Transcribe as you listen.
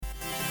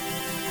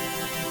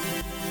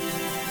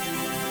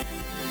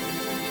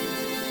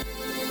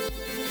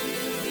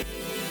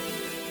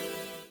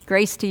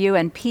Grace to you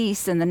and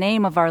peace in the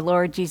name of our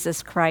Lord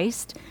Jesus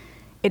Christ.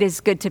 It is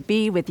good to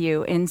be with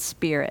you in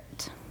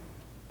spirit.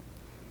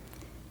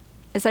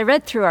 As I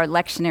read through our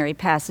lectionary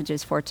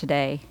passages for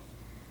today,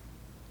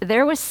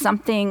 there was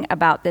something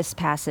about this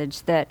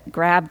passage that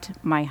grabbed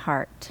my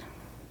heart.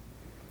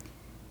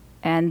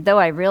 And though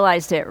I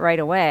realized it right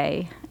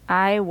away,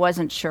 I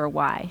wasn't sure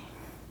why.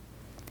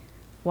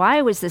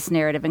 Why was this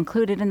narrative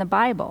included in the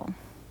Bible?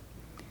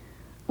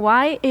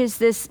 Why is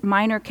this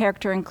minor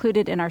character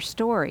included in our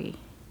story?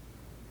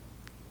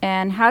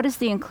 And how does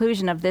the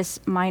inclusion of this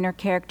minor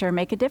character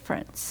make a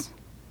difference?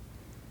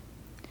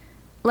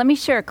 Let me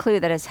share a clue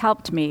that has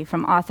helped me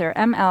from author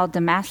M.L.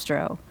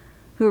 DeMastro,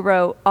 who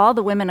wrote All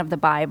the Women of the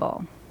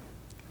Bible.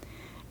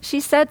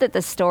 She said that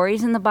the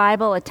stories in the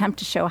Bible attempt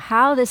to show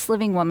how this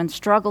living woman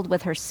struggled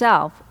with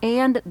herself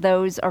and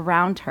those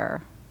around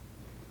her.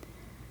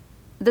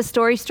 The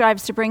story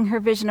strives to bring her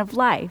vision of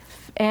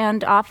life,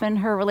 and often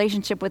her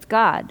relationship with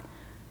God,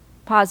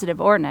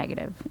 positive or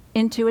negative,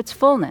 into its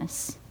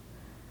fullness.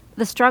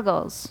 The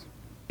struggles,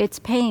 its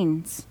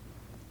pains,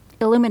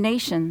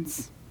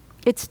 illuminations,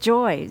 its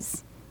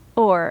joys,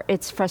 or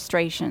its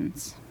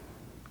frustrations.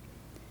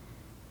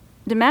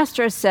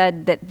 DeMastro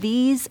said that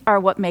these are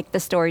what make the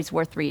stories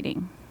worth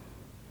reading.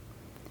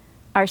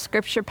 Our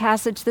scripture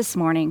passage this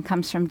morning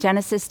comes from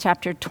Genesis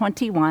chapter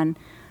 21,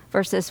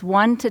 verses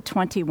 1 to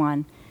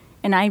 21,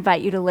 and I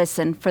invite you to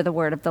listen for the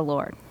word of the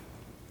Lord.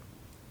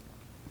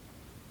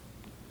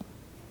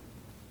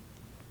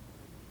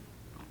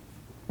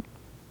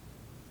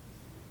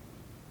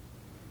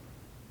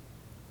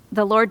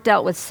 The Lord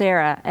dealt with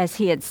Sarah as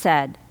he had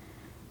said,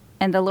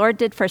 and the Lord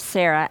did for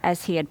Sarah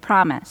as he had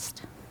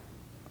promised.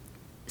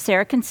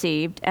 Sarah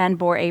conceived and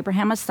bore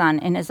Abraham a son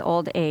in his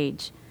old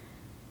age,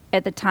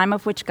 at the time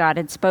of which God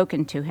had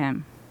spoken to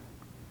him.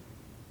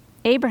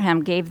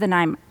 Abraham gave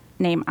the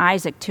name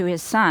Isaac to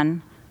his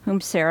son, whom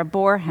Sarah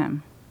bore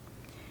him.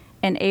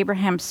 And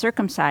Abraham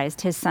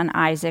circumcised his son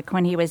Isaac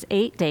when he was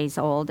 8 days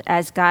old,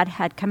 as God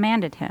had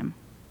commanded him.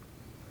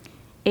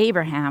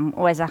 Abraham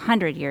was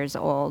 100 years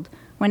old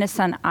when his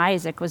son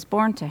Isaac was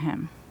born to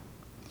him.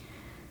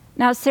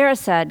 Now Sarah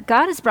said,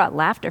 God has brought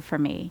laughter for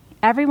me.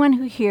 Everyone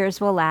who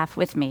hears will laugh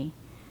with me.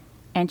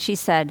 And she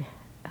said,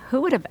 who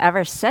would have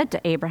ever said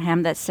to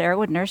Abraham that Sarah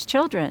would nurse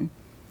children?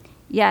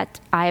 Yet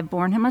I have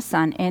borne him a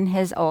son in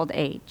his old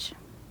age.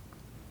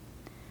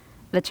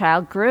 The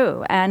child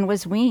grew and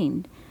was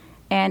weaned,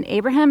 and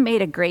Abraham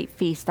made a great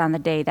feast on the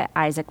day that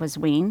Isaac was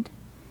weaned.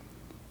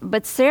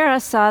 But Sarah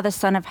saw the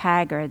son of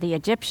Hagar, the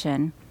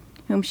Egyptian,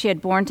 whom she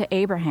had borne to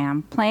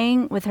Abraham,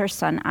 playing with her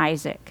son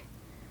Isaac.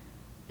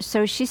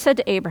 So she said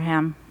to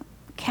Abraham,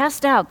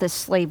 cast out this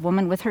slave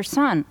woman with her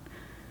son,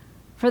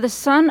 for the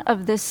son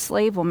of this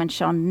slave woman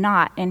shall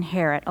not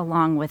inherit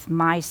along with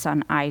my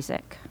son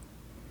Isaac.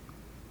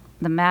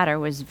 The matter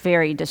was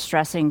very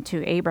distressing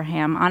to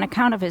Abraham on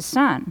account of his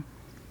son.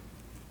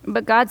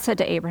 But God said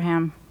to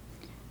Abraham,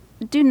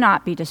 do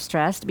not be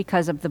distressed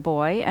because of the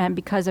boy and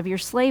because of your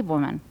slave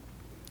woman.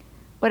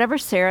 Whatever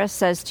Sarah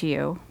says to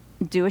you,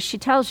 do as she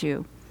tells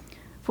you,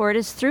 for it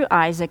is through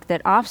Isaac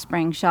that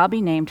offspring shall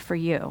be named for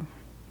you.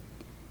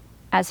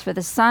 As for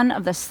the son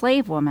of the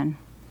slave woman,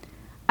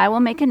 I will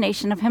make a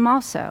nation of him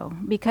also,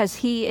 because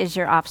he is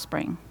your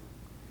offspring.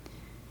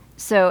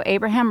 So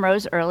Abraham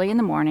rose early in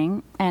the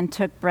morning and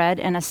took bread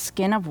and a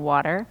skin of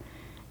water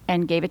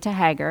and gave it to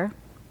Hagar,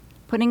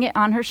 putting it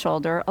on her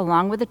shoulder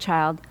along with the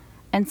child,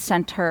 and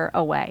sent her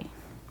away.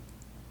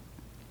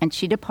 And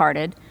she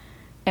departed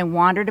and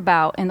wandered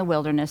about in the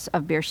wilderness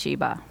of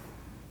Beersheba.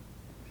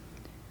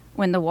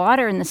 When the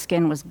water in the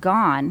skin was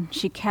gone,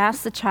 she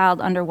cast the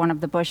child under one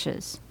of the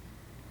bushes.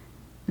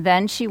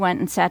 Then she went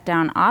and sat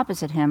down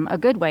opposite him, a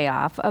good way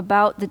off,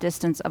 about the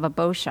distance of a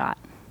bow shot.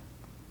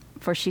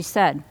 For she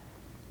said,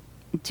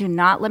 do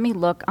not let me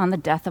look on the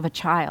death of a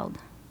child.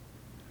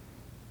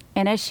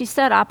 And as she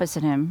sat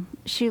opposite him,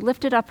 she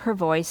lifted up her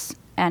voice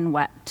and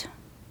wept.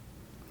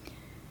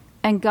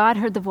 And God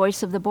heard the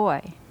voice of the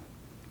boy.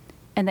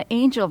 And the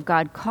angel of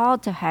God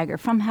called to Hagar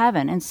from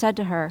heaven and said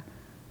to her,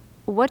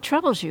 what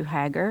troubles you,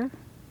 Hagar?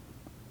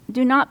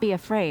 Do not be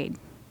afraid,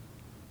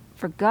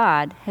 for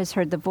God has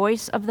heard the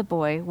voice of the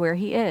boy where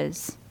he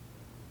is.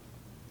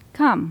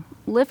 Come,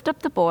 lift up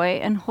the boy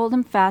and hold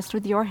him fast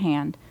with your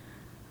hand,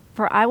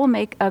 for I will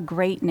make a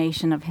great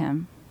nation of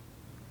him.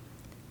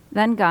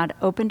 Then God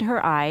opened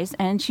her eyes,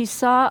 and she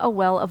saw a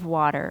well of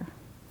water.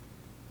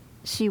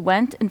 She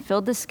went and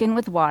filled the skin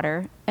with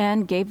water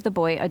and gave the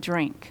boy a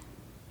drink.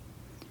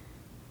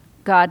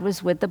 God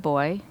was with the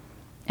boy,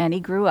 and he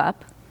grew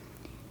up.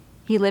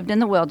 He lived in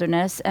the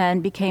wilderness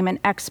and became an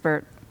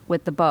expert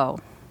with the bow.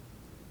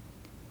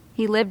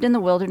 He lived in the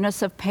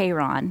wilderness of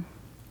Paran,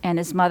 and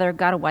his mother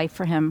got a wife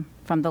for him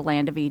from the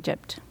land of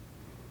Egypt.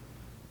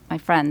 My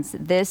friends,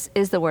 this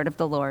is the word of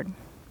the Lord.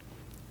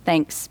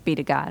 Thanks be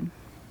to God.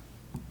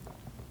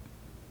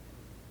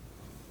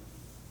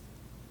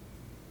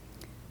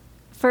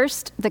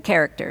 First, the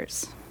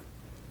characters.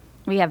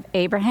 We have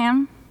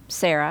Abraham,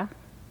 Sarah,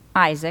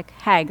 Isaac,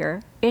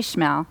 Hagar,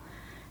 Ishmael,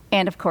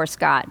 and of course,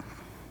 God.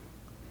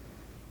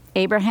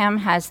 Abraham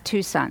has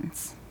two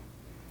sons.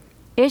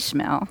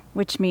 Ishmael,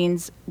 which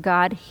means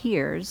God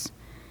hears,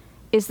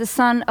 is the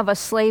son of a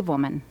slave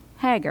woman,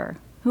 Hagar,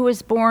 who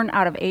was born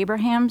out of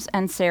Abraham's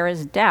and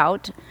Sarah's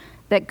doubt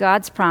that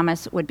God's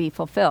promise would be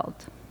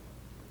fulfilled.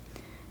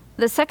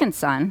 The second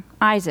son,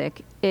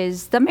 Isaac,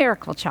 is the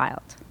miracle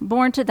child,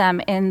 born to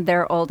them in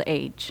their old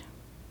age.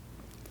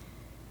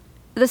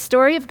 The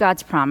story of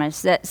God's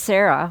promise that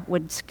Sarah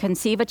would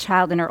conceive a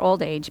child in her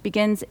old age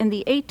begins in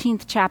the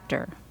 18th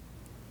chapter.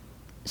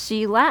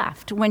 She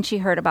laughed when she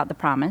heard about the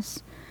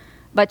promise,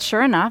 but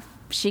sure enough,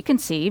 she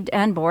conceived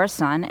and bore a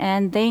son,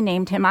 and they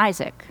named him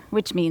Isaac,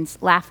 which means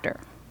laughter.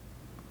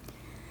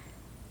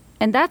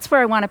 And that's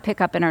where I want to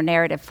pick up in our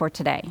narrative for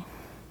today.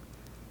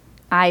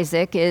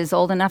 Isaac is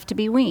old enough to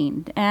be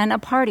weaned, and a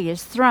party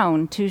is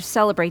thrown to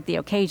celebrate the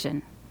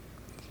occasion.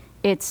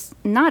 It's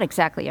not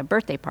exactly a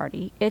birthday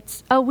party,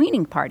 it's a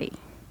weaning party.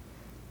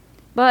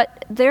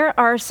 But there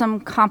are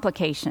some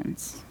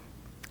complications,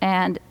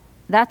 and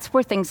that's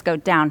where things go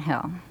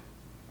downhill.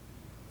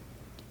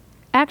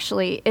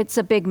 Actually, it's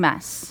a big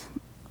mess,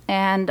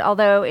 and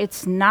although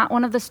it's not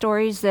one of the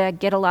stories that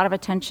get a lot of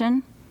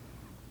attention,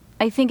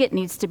 I think it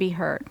needs to be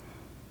heard.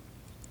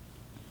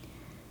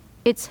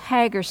 It's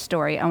Hagar's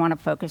story I want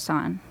to focus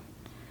on,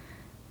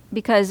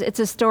 because it's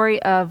a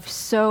story of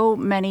so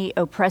many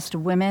oppressed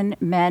women,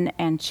 men,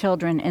 and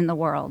children in the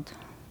world.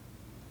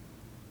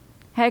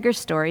 Hagar's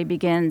story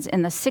begins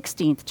in the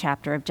 16th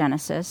chapter of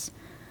Genesis,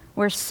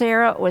 where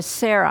Sarah was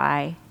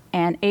Sarai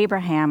and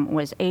Abraham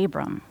was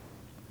Abram.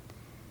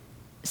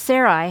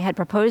 Sarai had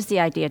proposed the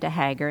idea to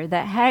Hagar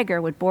that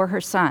Hagar would bore her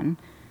son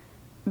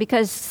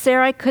because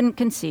Sarai couldn't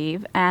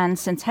conceive, and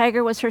since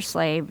Hagar was her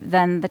slave,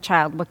 then the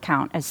child would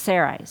count as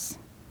Sarai's.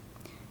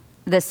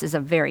 This is a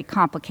very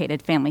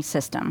complicated family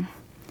system,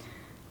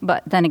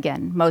 but then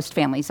again, most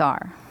families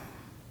are.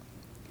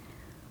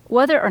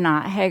 Whether or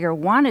not Hagar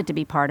wanted to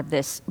be part of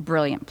this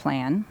brilliant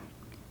plan,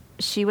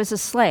 she was a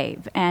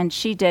slave, and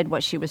she did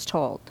what she was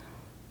told.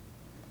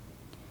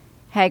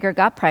 Hagar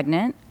got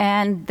pregnant,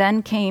 and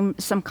then came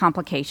some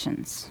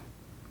complications.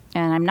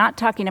 And I'm not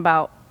talking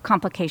about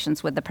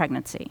complications with the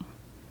pregnancy.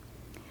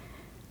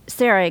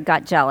 Sarai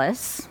got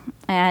jealous,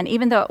 and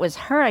even though it was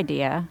her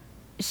idea,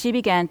 she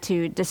began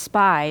to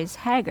despise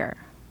Hagar.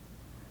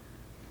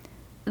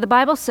 The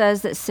Bible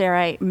says that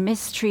Sarai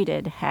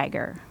mistreated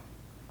Hagar,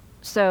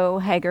 so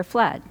Hagar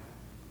fled.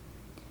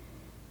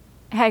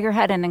 Hagar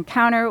had an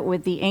encounter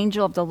with the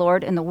angel of the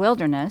Lord in the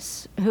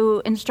wilderness,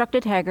 who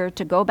instructed Hagar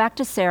to go back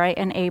to Sarai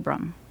and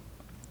Abram.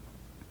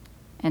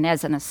 And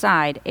as an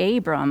aside,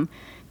 Abram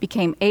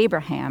became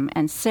Abraham,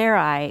 and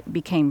Sarai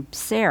became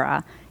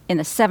Sarah in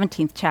the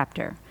 17th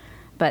chapter.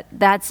 But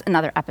that's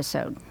another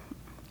episode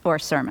or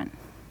sermon.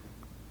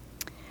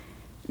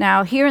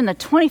 Now, here in the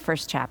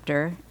 21st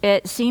chapter,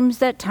 it seems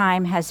that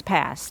time has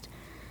passed,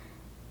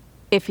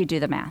 if you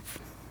do the math.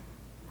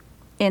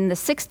 In the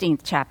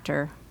 16th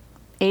chapter,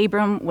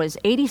 Abram was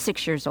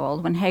 86 years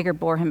old when Hagar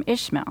bore him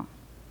Ishmael.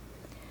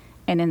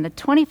 And in the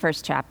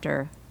 21st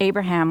chapter,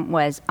 Abraham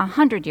was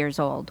 100 years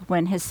old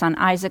when his son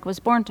Isaac was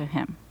born to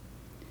him.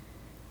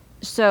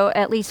 So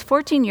at least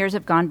 14 years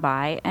have gone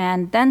by,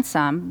 and then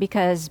some,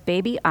 because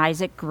baby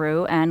Isaac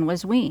grew and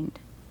was weaned.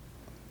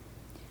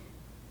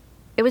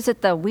 It was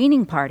at the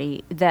weaning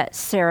party that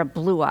Sarah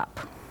blew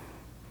up.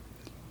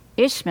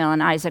 Ishmael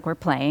and Isaac were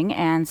playing,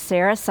 and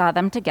Sarah saw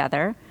them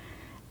together,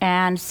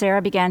 and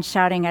Sarah began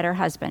shouting at her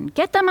husband,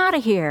 "Get them out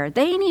of here!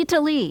 They need to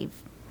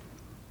leave!"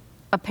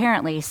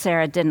 Apparently,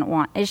 Sarah didn't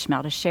want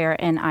Ishmael to share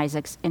in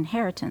Isaac's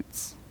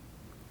inheritance.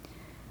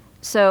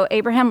 So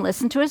Abraham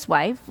listened to his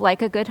wife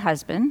like a good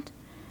husband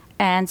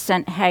and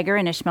sent Hagar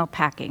and Ishmael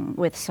packing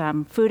with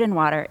some food and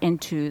water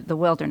into the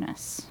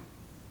wilderness.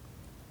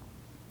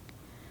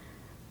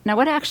 Now,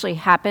 what actually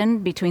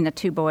happened between the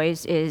two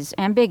boys is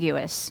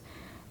ambiguous,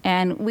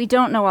 and we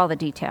don't know all the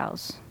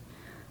details.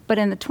 But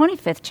in the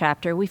 25th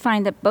chapter, we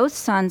find that both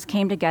sons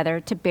came together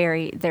to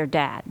bury their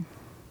dad.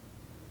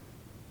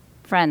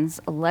 Friends,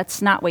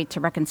 let's not wait to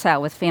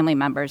reconcile with family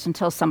members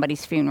until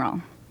somebody's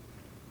funeral.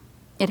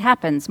 It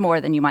happens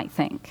more than you might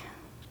think.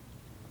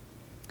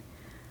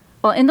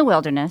 Well, in the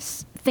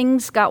wilderness,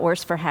 things got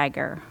worse for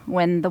Hagar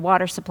when the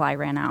water supply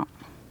ran out.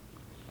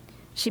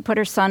 She put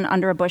her son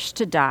under a bush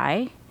to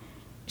die.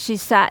 She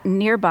sat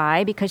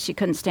nearby because she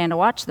couldn't stand to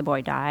watch the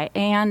boy die,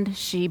 and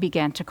she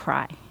began to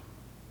cry.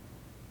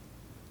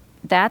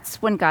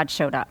 That's when God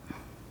showed up.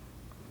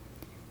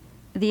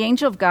 The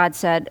angel of God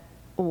said,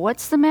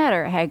 "What's the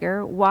matter,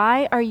 Hagar?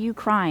 Why are you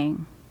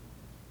crying?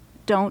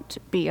 Don't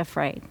be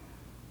afraid."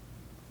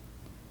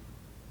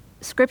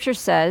 Scripture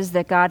says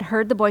that God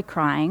heard the boy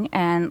crying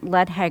and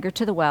led Hagar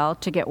to the well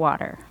to get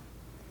water.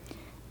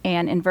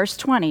 And in verse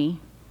 20,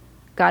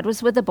 God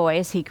was with the boy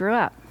as he grew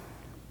up.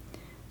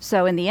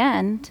 So in the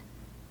end,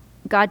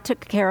 God took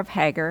care of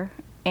Hagar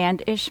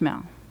and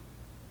Ishmael.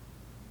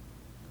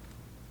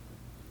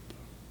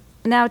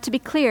 Now, to be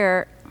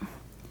clear,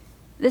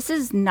 this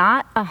is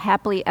not a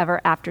happily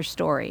ever after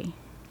story.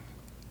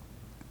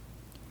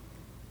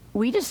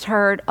 We just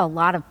heard a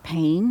lot of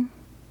pain,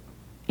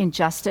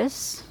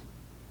 injustice,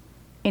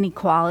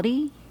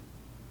 inequality,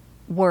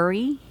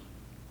 worry,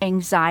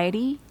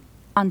 anxiety,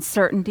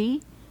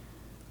 uncertainty,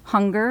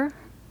 hunger,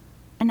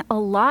 and a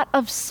lot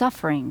of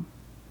suffering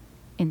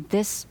in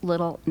this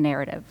little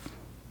narrative,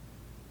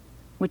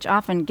 which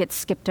often gets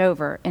skipped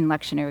over in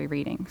lectionary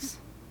readings.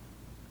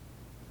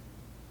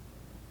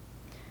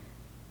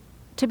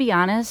 To be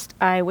honest,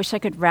 I wish I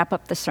could wrap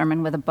up the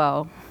sermon with a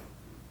bow,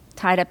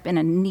 tied up in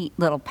a neat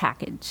little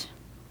package.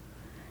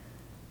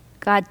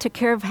 God took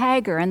care of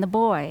Hagar and the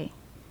boy.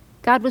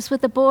 God was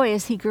with the boy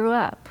as he grew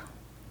up,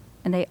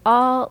 and they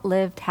all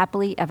lived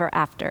happily ever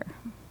after.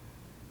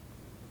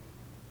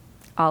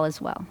 All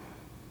is well.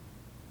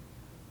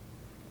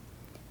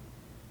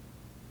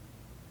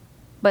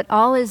 But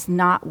all is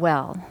not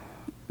well,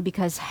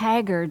 because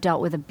Hagar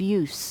dealt with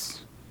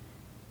abuse,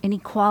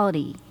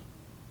 inequality,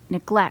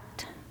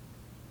 neglect,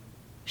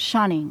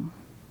 shunning,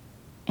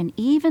 and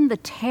even the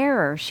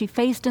terror she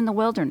faced in the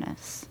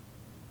wilderness.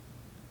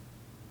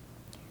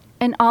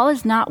 And all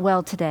is not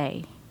well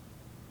today,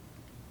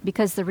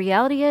 because the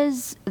reality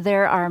is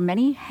there are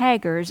many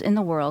Hagars in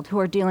the world who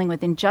are dealing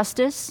with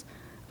injustice,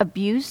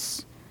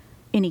 abuse,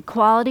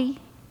 inequality,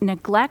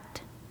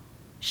 neglect,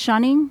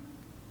 shunning,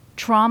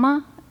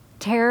 trauma,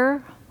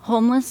 terror,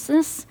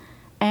 homelessness,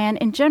 and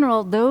in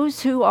general,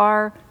 those who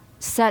are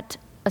set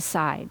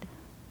aside.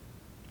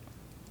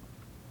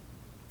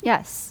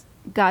 Yes,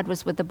 God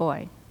was with the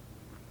boy.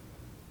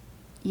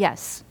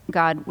 Yes,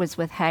 God was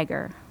with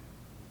Hagar.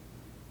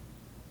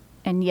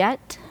 And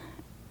yet,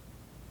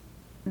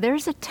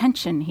 there's a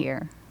tension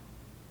here.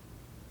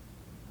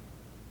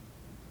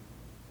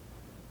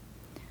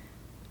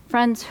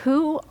 Friends,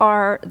 who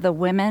are the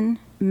women,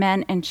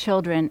 men, and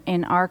children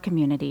in our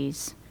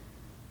communities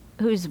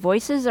whose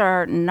voices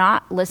are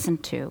not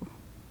listened to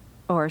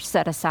or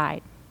set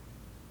aside?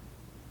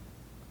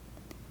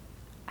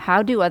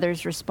 How do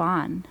others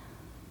respond?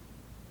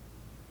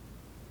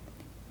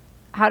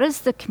 How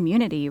does the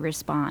community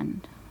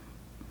respond?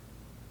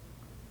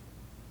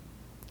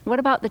 What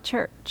about the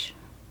church?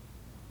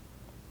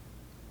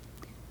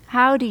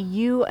 How do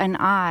you and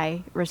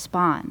I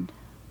respond?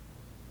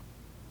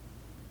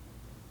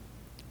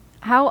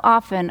 How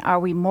often are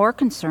we more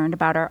concerned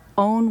about our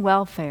own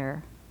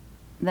welfare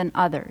than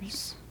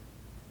others?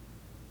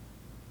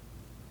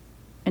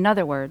 In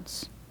other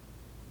words,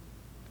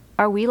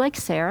 are we like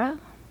Sarah?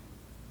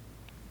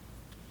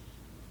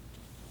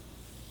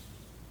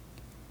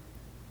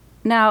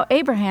 Now,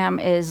 Abraham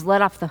is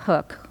let off the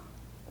hook.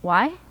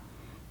 Why?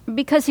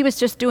 Because he was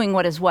just doing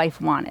what his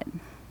wife wanted.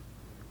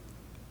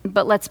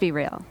 But let's be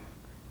real.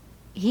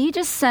 He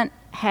just sent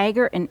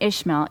Hagar and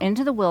Ishmael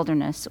into the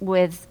wilderness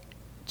with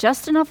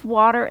just enough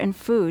water and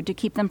food to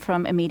keep them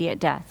from immediate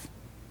death.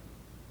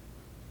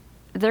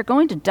 They're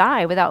going to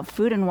die without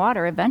food and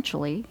water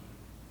eventually.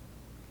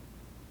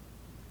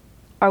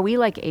 Are we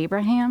like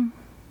Abraham?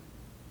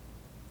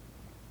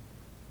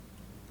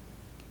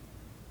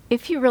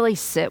 If you really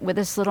sit with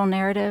this little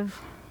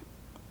narrative,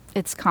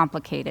 it's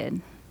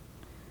complicated.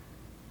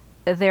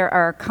 There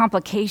are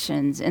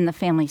complications in the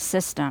family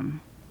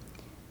system.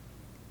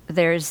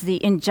 There's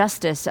the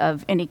injustice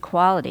of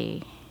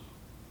inequality.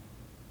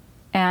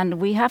 And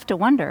we have to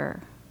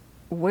wonder,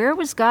 where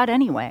was God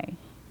anyway?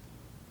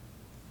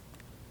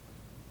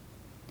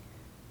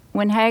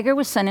 When Hagar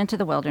was sent into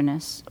the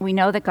wilderness, we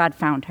know that God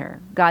found her,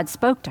 God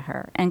spoke to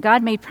her, and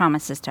God made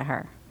promises to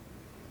her.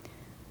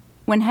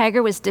 When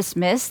Hagar was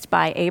dismissed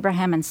by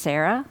Abraham and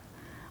Sarah,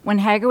 when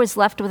Hagar was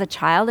left with a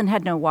child and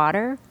had no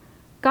water,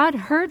 God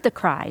heard the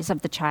cries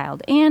of the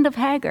child and of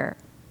Hagar.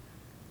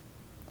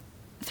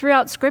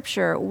 Throughout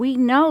Scripture, we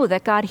know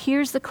that God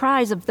hears the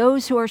cries of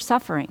those who are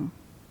suffering.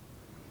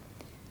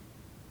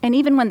 And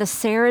even when the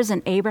Sarahs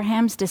and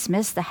Abrahams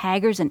dismissed the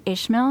Hagars and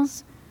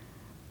Ishmaels,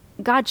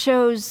 God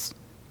shows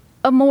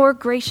a more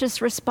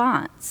gracious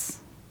response.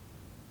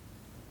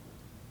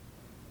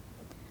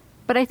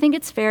 But I think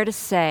it's fair to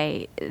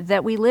say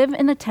that we live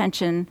in the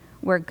tension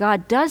where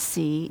God does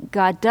see,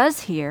 God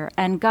does hear,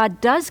 and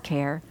God does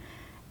care,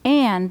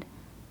 and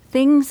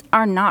things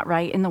are not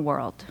right in the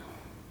world.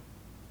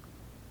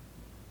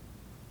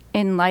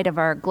 In light of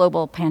our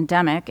global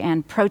pandemic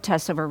and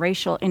protests over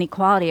racial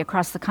inequality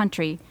across the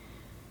country,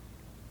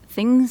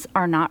 things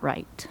are not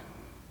right.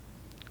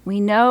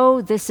 We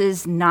know this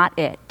is not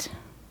it.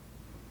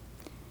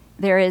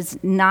 There is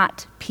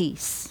not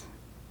peace.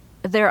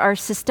 There are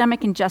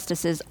systemic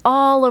injustices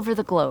all over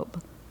the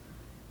globe,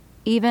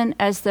 even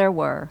as there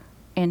were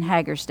in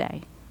Hagar's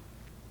day.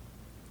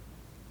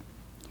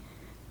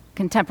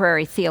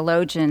 Contemporary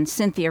theologian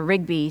Cynthia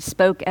Rigby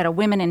spoke at a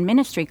Women in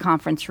Ministry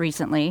conference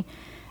recently,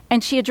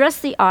 and she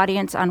addressed the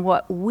audience on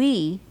what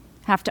we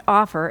have to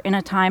offer in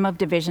a time of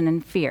division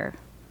and fear.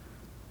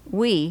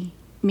 We,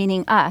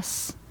 meaning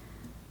us,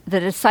 the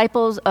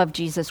disciples of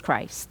Jesus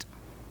Christ.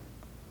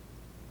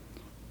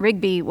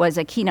 Rigby was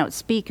a keynote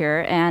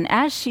speaker, and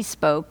as she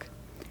spoke,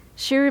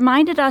 she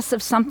reminded us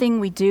of something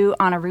we do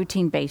on a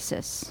routine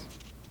basis.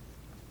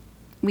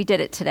 We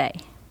did it today.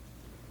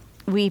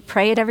 We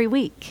pray it every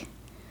week.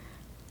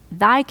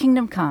 Thy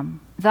kingdom come,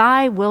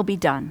 thy will be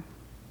done.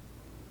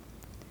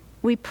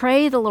 We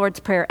pray the Lord's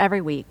Prayer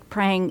every week,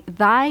 praying,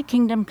 "Thy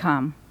kingdom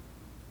come,"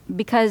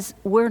 because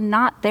we're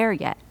not there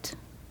yet.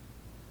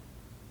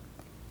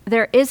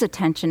 There is a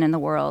tension in the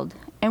world,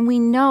 and we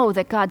know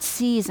that God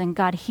sees and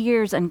God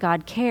hears and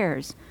God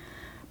cares,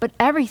 but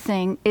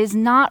everything is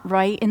not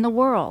right in the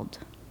world.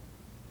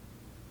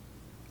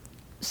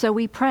 So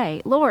we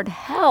pray, "Lord,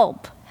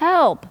 help,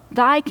 help,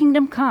 thy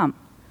kingdom come."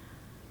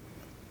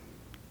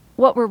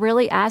 What we're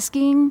really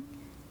asking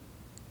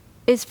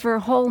is for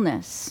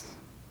wholeness,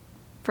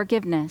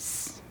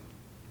 forgiveness,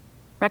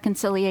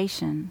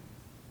 reconciliation,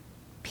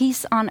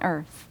 peace on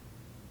earth,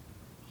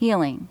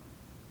 healing,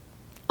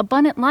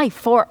 abundant life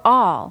for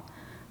all,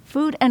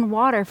 food and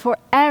water for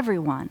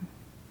everyone.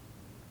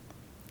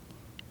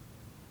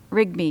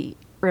 Rigby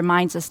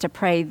reminds us to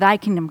pray, "Thy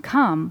kingdom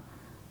come,"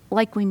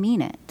 like we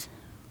mean it.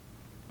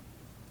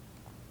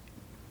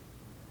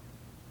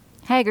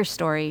 Hagar's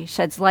story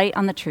sheds light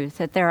on the truth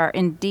that there are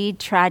indeed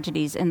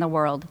tragedies in the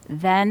world,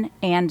 then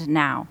and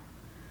now.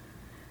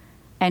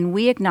 And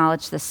we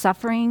acknowledge the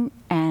suffering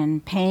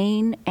and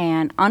pain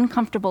and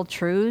uncomfortable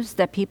truths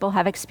that people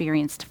have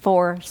experienced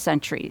for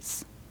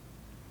centuries.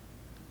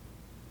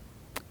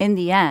 In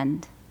the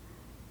end,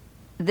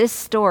 this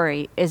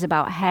story is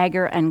about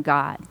Hagar and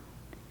God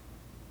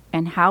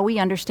and how we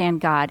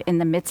understand God in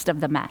the midst of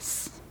the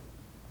mess.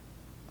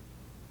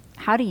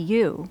 How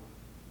do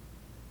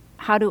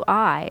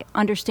I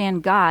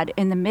understand God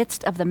in the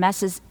midst of the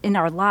messes in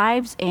our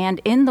lives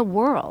and in the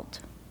world?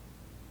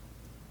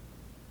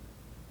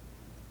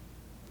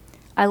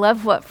 I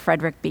love what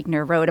Frederick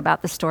Buechner wrote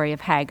about the story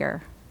of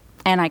Hagar,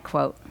 and I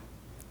quote,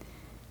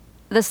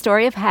 "The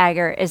story of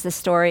Hagar is the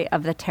story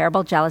of the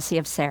terrible jealousy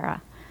of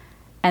Sarah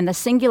and the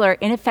singular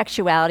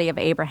ineffectuality of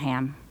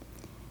Abraham,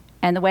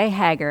 and the way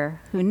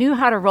Hagar, who knew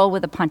how to roll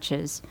with the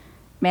punches,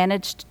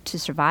 managed to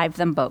survive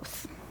them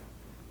both.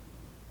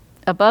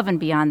 Above and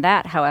beyond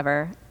that,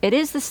 however, it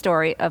is the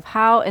story of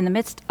how, in the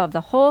midst of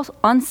the whole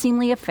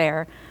unseemly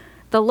affair,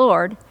 the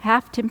Lord,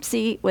 half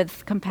tipsy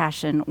with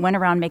compassion, went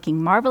around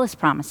making marvelous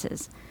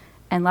promises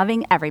and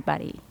loving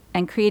everybody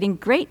and creating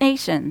great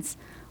nations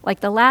like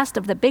the last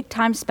of the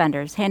big-time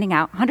spenders handing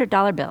out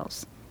 $100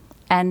 bills."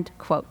 End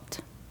quote.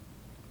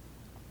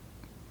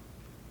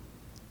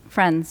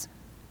 Friends,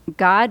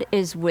 God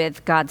is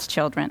with God's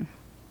children,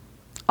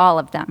 all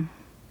of them.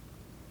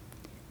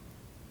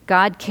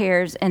 God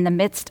cares in the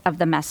midst of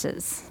the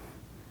messes,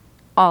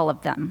 all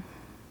of them.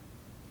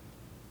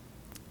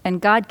 And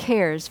God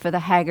cares for the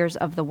Hagars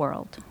of the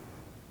world.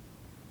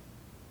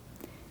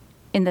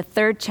 In the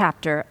 3rd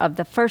chapter of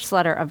the first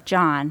letter of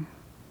John,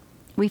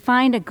 we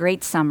find a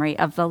great summary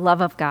of the love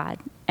of God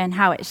and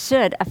how it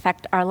should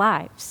affect our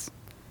lives.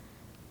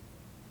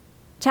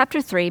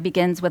 Chapter 3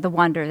 begins with a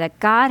wonder that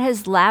God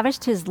has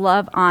lavished his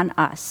love on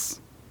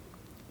us.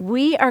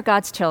 We are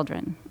God's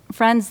children.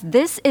 Friends,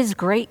 this is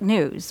great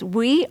news.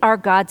 We are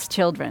God's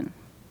children.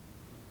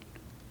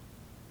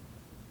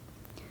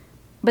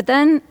 But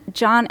then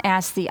John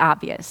asks the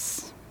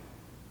obvious.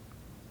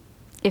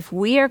 If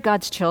we are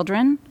God's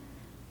children,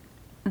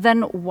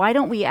 then why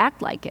don't we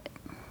act like it?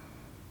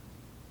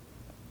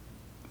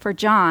 For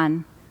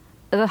John,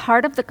 the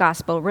heart of the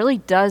gospel really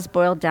does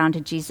boil down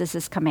to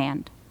Jesus'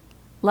 command: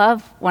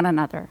 love one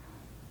another.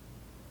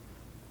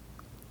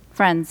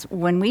 Friends,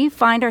 when we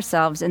find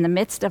ourselves in the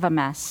midst of a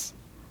mess,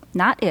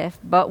 not if,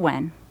 but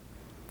when,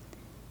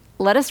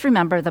 let us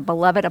remember the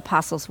beloved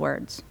apostles'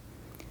 words: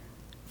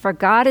 "For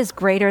God is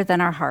greater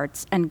than our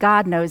hearts, and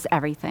God knows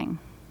everything."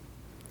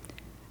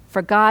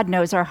 For God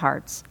knows our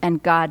hearts,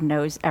 and God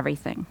knows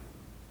everything.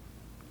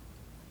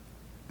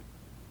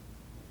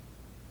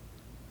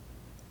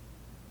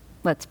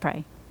 Let's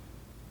pray.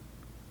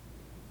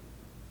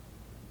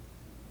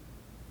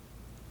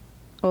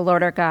 O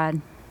Lord our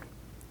God,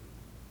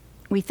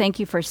 we thank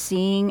you for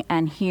seeing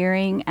and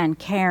hearing and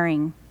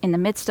caring in the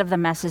midst of the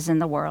messes in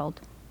the world.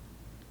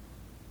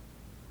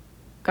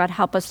 God,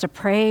 help us to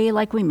pray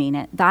like we mean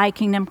it. Thy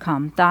kingdom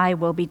come, thy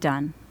will be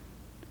done.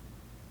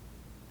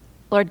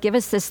 Lord, give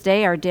us this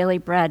day our daily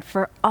bread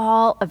for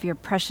all of your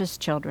precious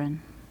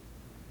children.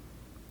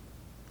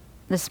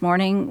 This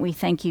morning, we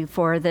thank you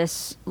for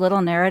this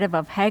little narrative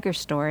of Hagar's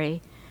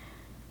story.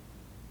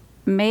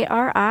 May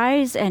our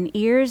eyes and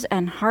ears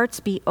and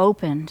hearts be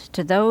opened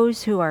to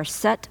those who are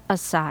set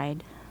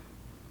aside.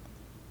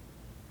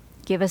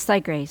 Give us thy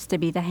grace to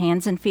be the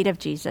hands and feet of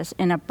Jesus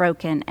in a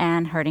broken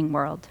and hurting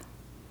world.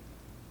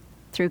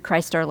 Through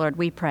Christ our Lord,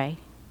 we pray.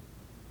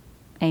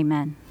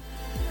 Amen.